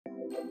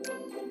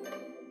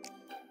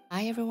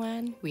Hi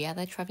everyone, we are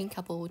the traveling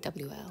couple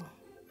WL.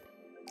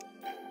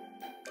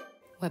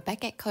 We're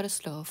back at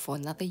Cottesloe for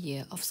another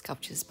year of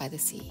Sculptures by the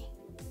Sea.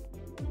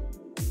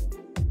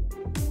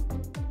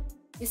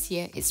 This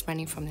year it's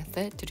running from the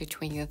 3rd to the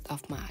 20th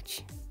of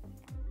March.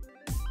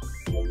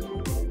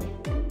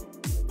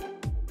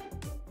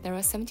 There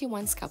are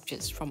 71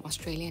 sculptures from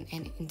Australian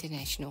and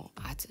international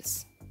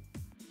artists.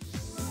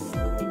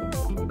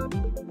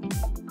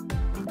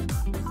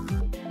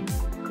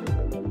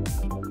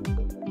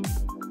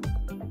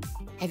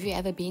 Have you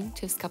ever been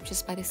to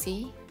Sculptures by the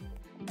Sea?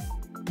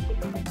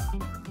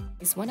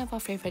 It's one of our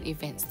favorite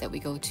events that we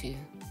go to.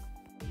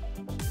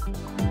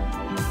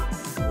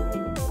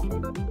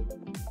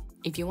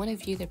 If you want to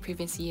view the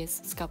previous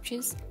year's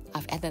sculptures,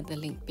 I've added the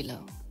link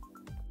below.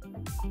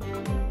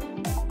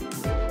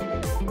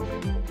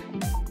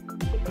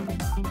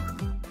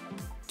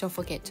 Don't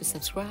forget to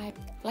subscribe,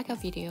 like our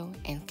video,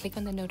 and click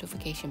on the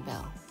notification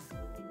bell.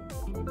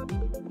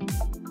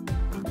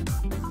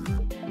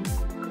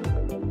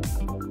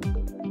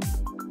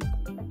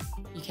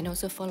 You can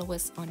also follow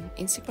us on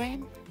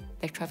Instagram,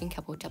 The Traveling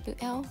Couple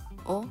WL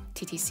or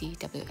TTC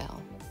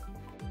WL.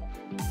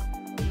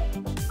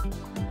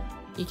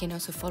 You can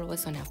also follow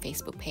us on our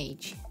Facebook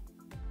page.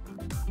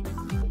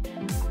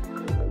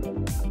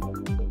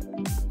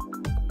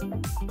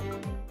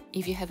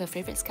 If you have a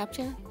favorite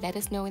sculpture, let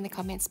us know in the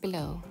comments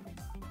below.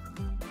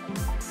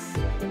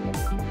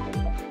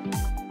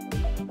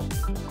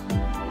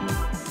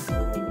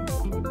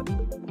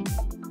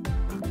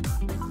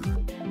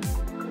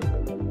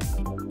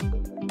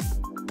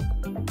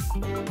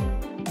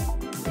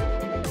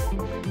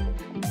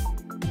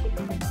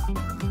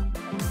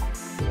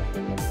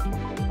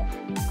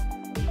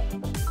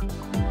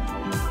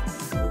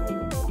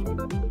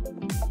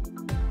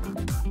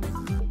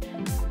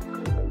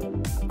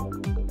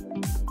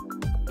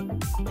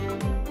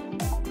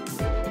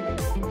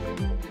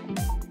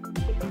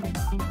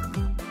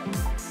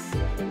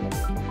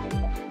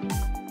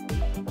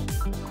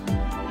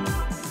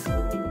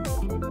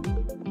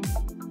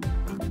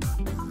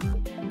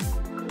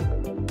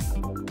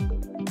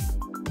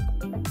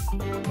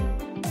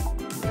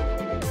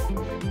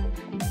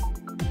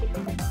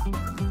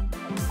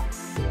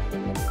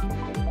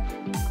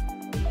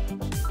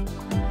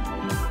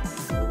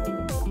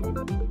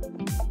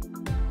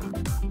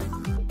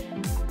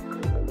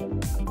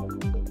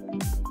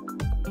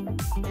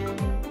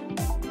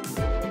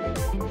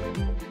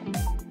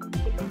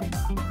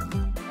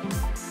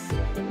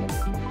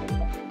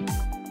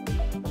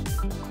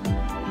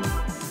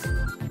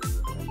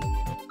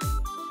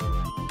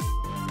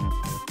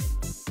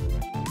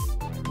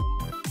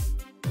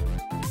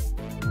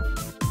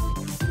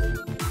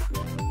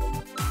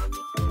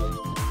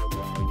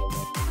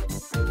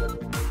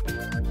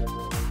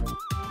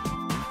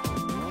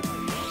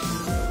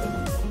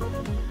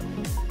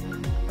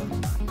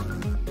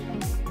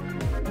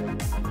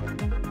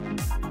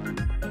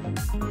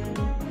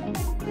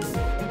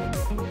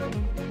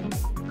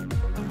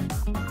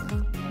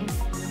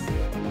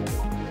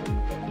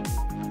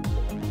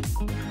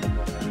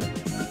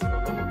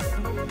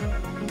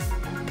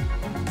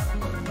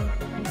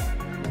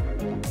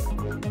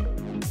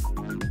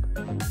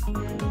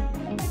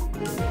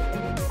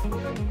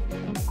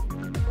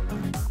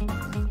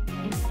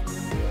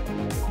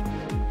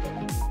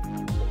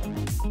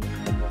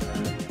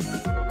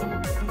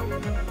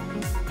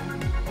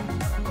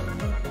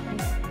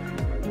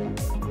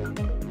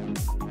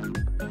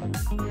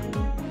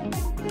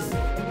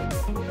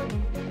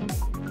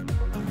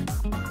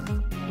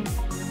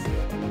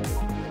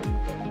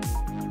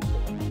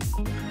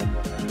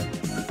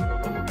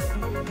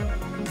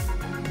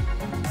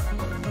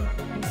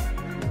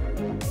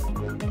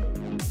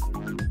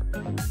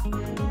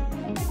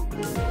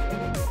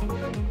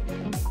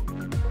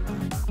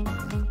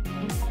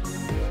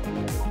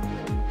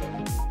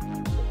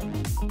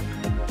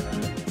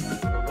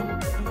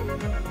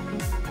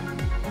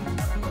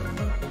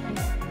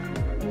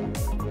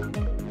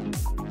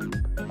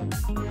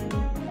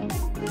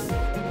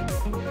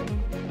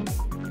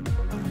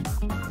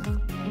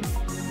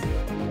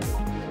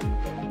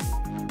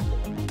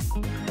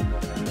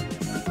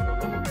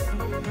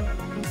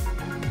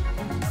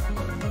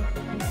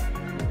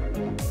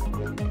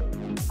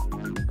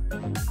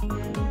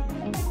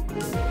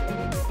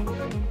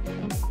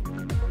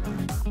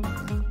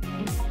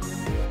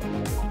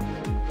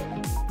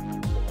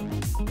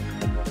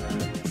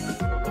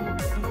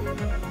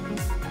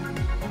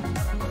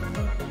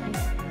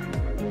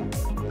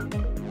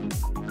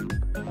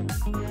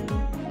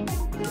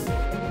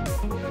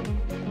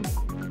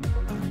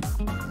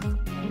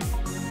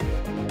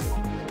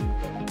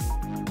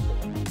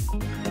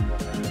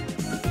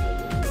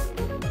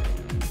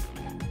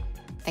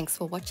 Thanks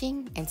for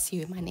watching and see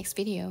you in my next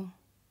video.